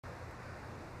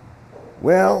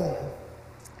Well,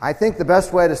 I think the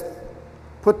best way to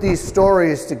put these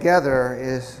stories together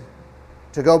is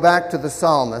to go back to the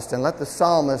psalmist and let the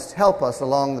psalmist help us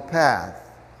along the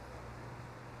path.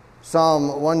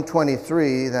 Psalm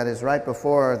 123, that is right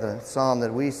before the psalm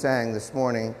that we sang this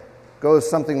morning, goes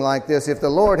something like this. If the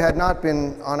Lord had not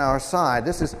been on our side,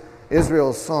 this is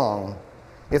Israel's song.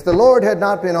 If the Lord had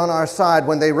not been on our side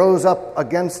when they rose up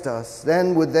against us,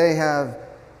 then would they have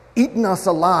eaten us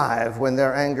alive when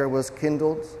their anger was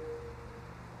kindled?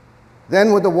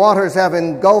 Then would the waters have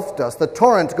engulfed us, the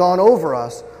torrent gone over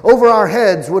us. Over our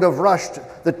heads would have rushed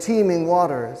the teeming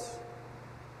waters.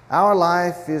 Our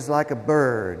life is like a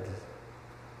bird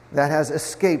that has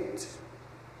escaped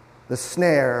the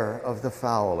snare of the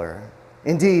fowler.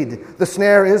 Indeed, the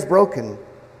snare is broken,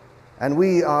 and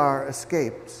we are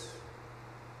escaped.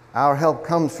 Our help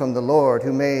comes from the Lord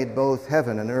who made both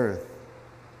heaven and earth.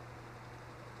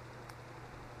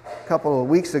 A couple of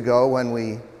weeks ago, when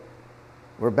we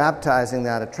were baptizing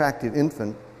that attractive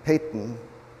infant, Peyton,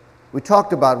 we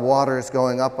talked about waters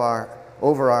going up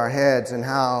over our heads and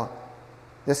how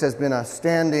this has been a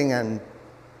standing and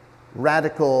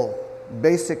radical,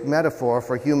 basic metaphor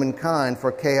for humankind,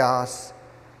 for chaos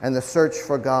and the search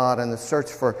for God and the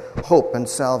search for hope and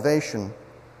salvation.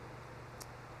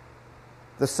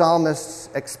 The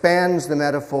psalmist expands the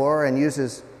metaphor and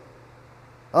uses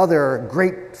other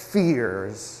great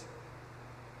fears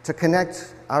to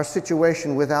connect our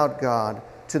situation without God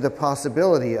to the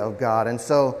possibility of God. And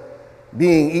so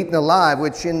being eaten alive,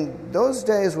 which in those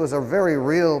days was a very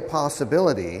real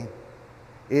possibility,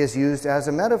 is used as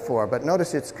a metaphor. But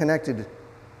notice it's connected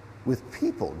with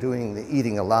people doing the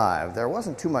eating alive. There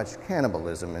wasn't too much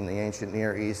cannibalism in the ancient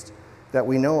Near East that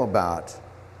we know about.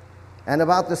 And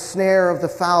about the snare of the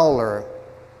fowler,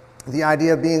 the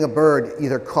idea of being a bird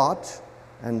either caught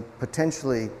and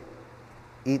potentially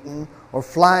eaten or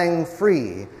flying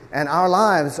free. And our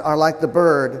lives are like the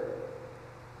bird,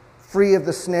 free of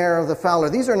the snare of the fowler.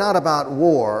 These are not about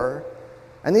war,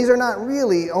 and these are not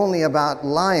really only about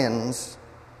lions,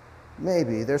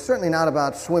 maybe. They're certainly not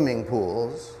about swimming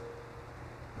pools.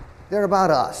 They're about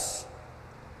us.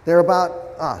 They're about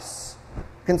us.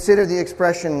 Consider the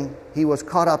expression, he was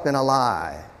caught up in a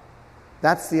lie.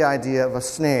 That's the idea of a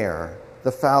snare,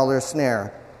 the fowler's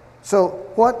snare.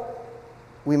 So what,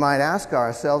 we might ask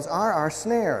ourselves, are our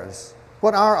snares?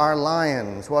 What are our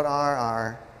lions? What are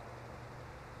our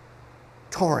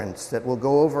torrents that will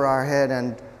go over our head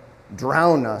and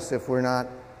drown us if we're not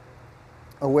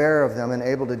aware of them and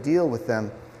able to deal with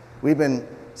them?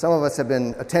 Some of us have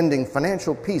been attending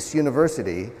Financial Peace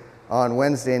University on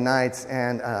Wednesday nights,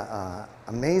 and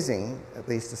amazing, at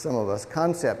least to some of us,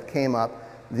 concept came up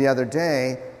the other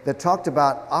day that talked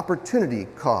about opportunity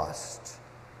cost.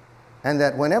 And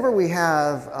that whenever we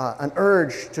have an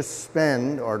urge to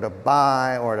spend or to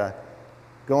buy or to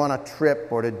go on a trip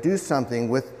or to do something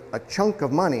with a chunk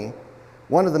of money,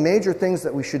 one of the major things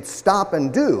that we should stop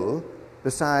and do,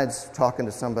 besides talking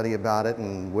to somebody about it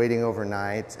and waiting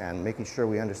overnight and making sure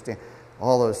we understand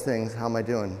all those things. How am I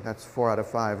doing? That's 4 out of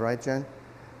 5, right, Jen?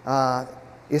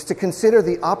 Is to consider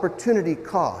the opportunity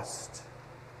cost.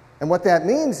 And what that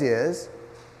means is,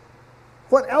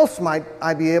 what else might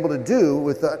I be able to do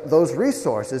with those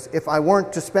resources if I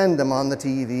weren't to spend them on the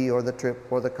TV or the trip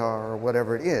or the car or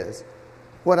whatever it is?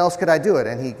 What else could I do it?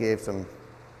 And he gave some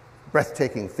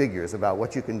breathtaking figures about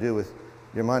what you can do with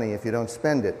your money if you don't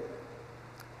spend it.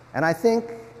 And I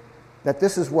think that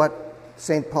this is what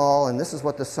St. Paul and this is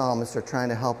what the psalmists are trying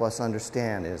to help us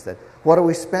understand, is that what are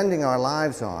we spending our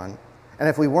lives on? And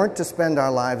if we weren't to spend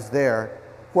our lives there,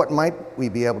 what might we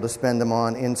be able to spend them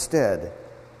on instead?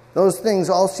 Those things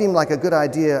all seem like a good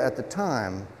idea at the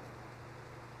time,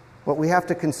 but we have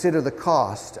to consider the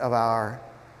cost of our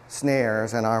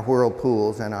snares and our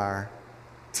whirlpools and our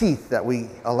teeth that we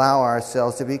allow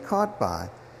ourselves to be caught by.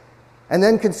 And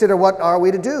then consider, what are we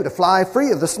to do to fly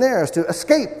free of the snares, to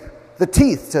escape the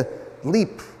teeth, to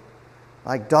leap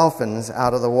like dolphins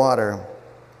out of the water.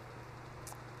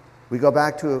 We go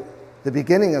back to the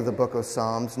beginning of the book of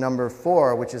Psalms, number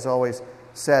 4, which is always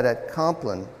said at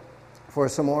Compline, for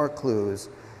some more clues.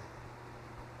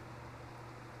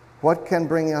 What can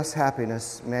bring us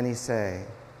happiness, many say.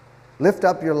 Lift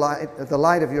up the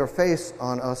light of your face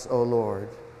on us, O Lord.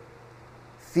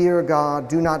 Fear God,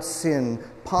 do not sin.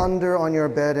 Ponder on your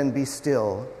bed and be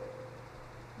still.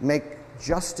 Make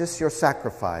justice your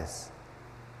sacrifice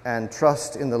and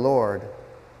trust in the Lord.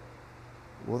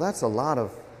 Well, that's a lot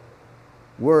of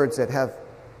words that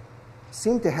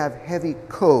seem to have heavy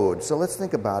code. So let's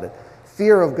think about it.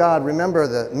 Fear of God. Remember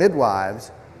the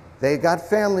midwives. They got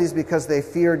families because they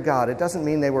feared God. It doesn't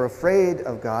mean they were afraid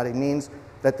of God. It means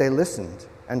that they listened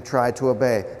and try to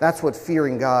obey. That's what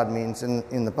fearing God means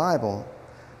in the Bible.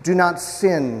 Do not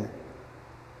sin.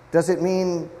 Does it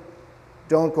mean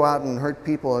don't go out and hurt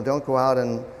people, or don't go out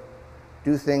and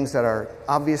do things that are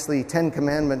obviously Ten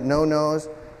Commandment no-nos?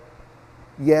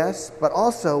 Yes, but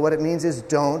also what it means is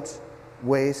don't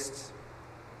waste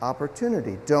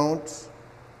opportunity. Don't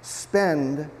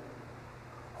spend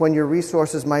when your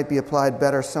resources might be applied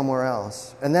better somewhere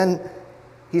else. And then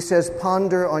he says,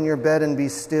 ponder on your bed and be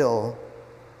still.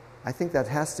 I think that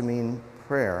has to mean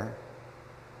prayer.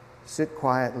 Sit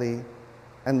quietly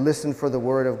and listen for the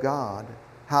word of God,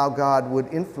 how God would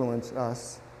influence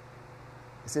us.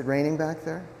 Is it raining back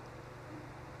there?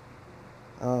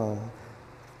 Oh.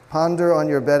 Ponder on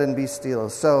your bed and be still.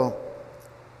 So,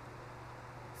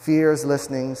 fear is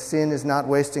listening. Sin is not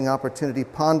wasting opportunity.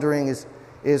 Pondering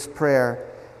is prayer.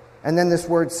 And then this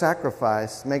word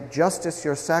sacrifice. Make justice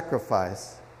your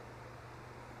sacrifice.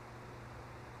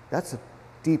 That's a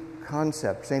deep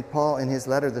concept. St. Paul in his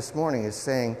letter this morning is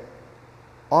saying,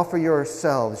 offer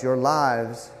yourselves, your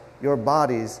lives, your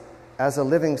bodies as a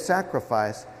living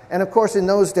sacrifice. And of course, in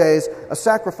those days, a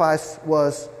sacrifice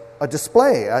was a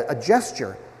display, a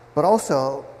gesture, but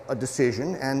also a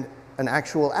decision and an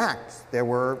actual act. There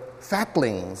were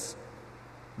fatlings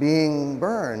being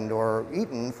burned or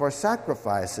eaten for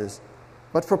sacrifices.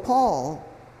 But for Paul,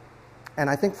 and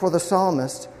I think for the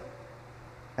psalmist,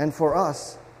 and for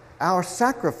us, our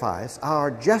sacrifice,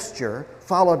 our gesture,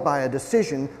 followed by a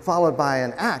decision, followed by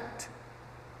an act,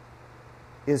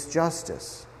 is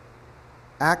justice.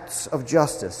 Acts of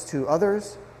justice to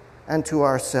others and to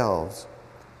ourselves.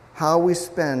 How we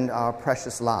spend our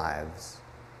precious lives,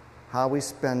 how we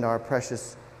spend our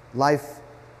precious life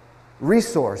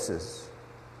resources.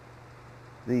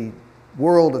 The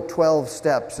world of 12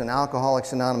 steps and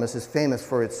Alcoholics Anonymous is famous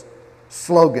for its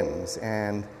slogans,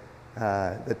 and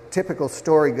the typical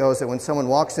story goes that when someone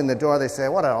walks in the door, they say,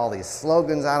 what are all these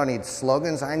slogans? I don't need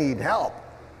slogans, I need help.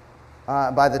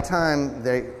 By the time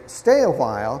they stay a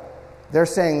while, they're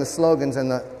saying the slogans, and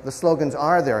the slogans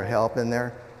are their help, and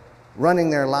they're running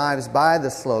their lives by the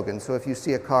slogans. So if you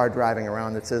see a car driving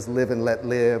around that says live and let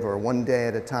live, or one day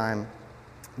at a time,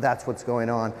 that's what's going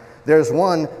on. There's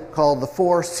one called the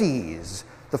 4 C's.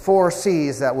 The 4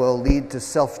 C's that will lead to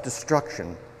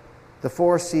self-destruction. The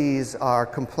 4 C's are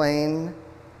complain,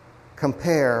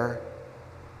 compare,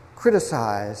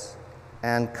 criticize,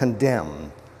 and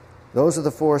condemn. Those are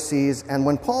the 4 C's. And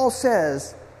when Paul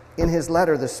says in his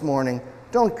letter this morning,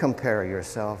 don't compare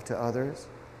yourself to others.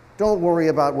 Don't worry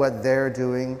about what they're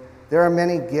doing. There are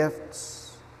many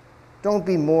gifts. Don't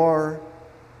be more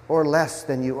or less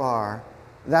than you are.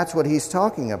 That's what he's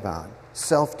talking about,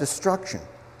 self-destruction.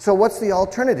 So what's the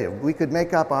alternative? We could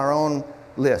make up our own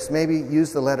list. Maybe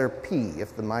use the letter P,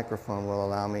 if the microphone will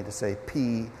allow me to say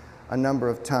P a number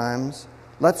of times.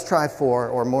 Let's try 4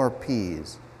 or more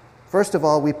P's. First of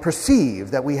all, we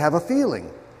perceive that we have a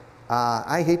feeling.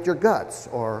 I hate your guts,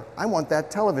 or I want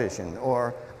that television,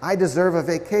 or I deserve a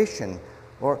vacation,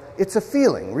 or it's a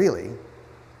feeling, really.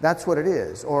 That's what it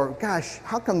is. Or, gosh,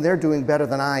 how come they're doing better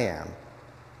than I am?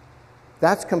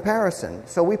 That's comparison.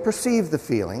 So we perceive the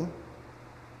feeling,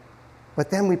 but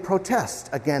then we protest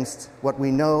against what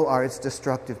we know are its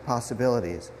destructive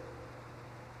possibilities.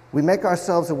 We make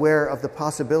ourselves aware of the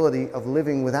possibility of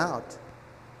living without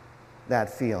that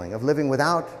feeling, of living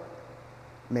without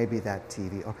maybe that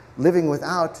TV, or living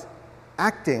without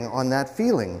acting on that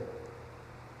feeling.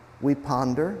 We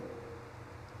ponder.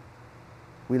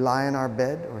 We lie in our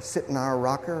bed, or sit in our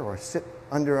rocker, or sit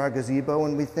under our gazebo,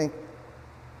 and we think,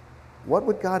 what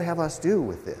would God have us do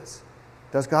with this?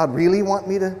 Does God really want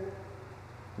me to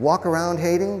walk around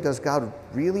hating? Does God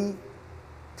really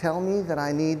tell me that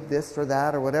I need this or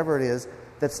that, or whatever it is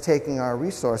that's taking our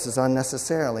resources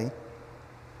unnecessarily?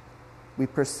 We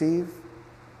perceive,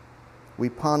 we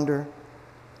ponder,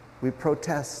 we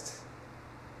protest,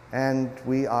 and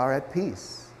we are at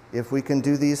peace. If we can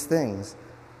do these things,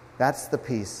 that's the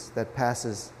peace that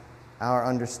passes our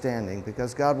understanding,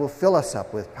 because God will fill us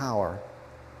up with power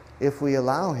if we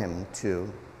allow Him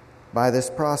to by this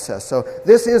process. So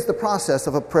this is the process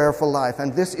of a prayerful life,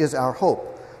 and this is our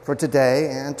hope for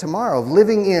today and tomorrow,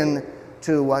 living in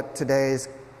to what today's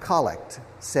collect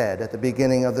said at the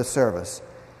beginning of the service.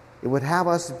 It would have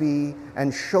us be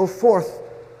and show forth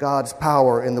God's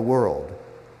power in the world.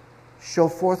 Show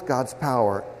forth God's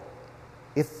power.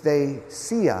 If they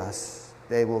see us,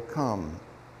 they will come.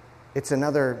 It's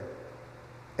another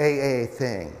AA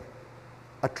thing.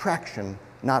 Attraction,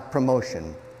 not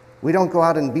promotion. We don't go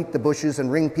out and beat the bushes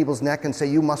and wring people's neck and say,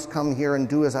 you must come here and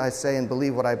do as I say and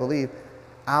believe what I believe.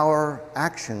 Our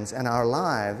actions and our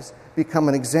lives become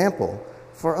an example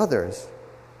for others.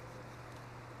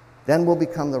 Then we'll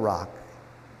become the rock,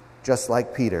 just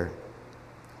like Peter.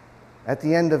 At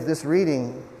the end of this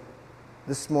reading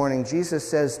this morning, Jesus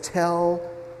says, "Tell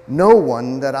no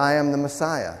one that I am the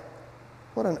Messiah."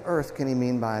 What on earth can he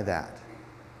mean by that?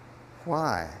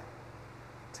 Why?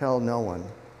 Tell no one.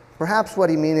 Perhaps what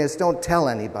he means is don't tell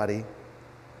anybody.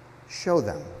 Show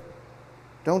them.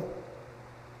 Don't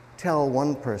tell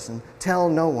one person. Tell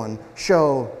no one.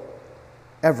 Show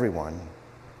everyone.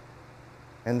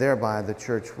 And thereby the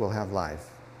church will have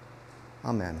life.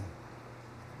 Amen.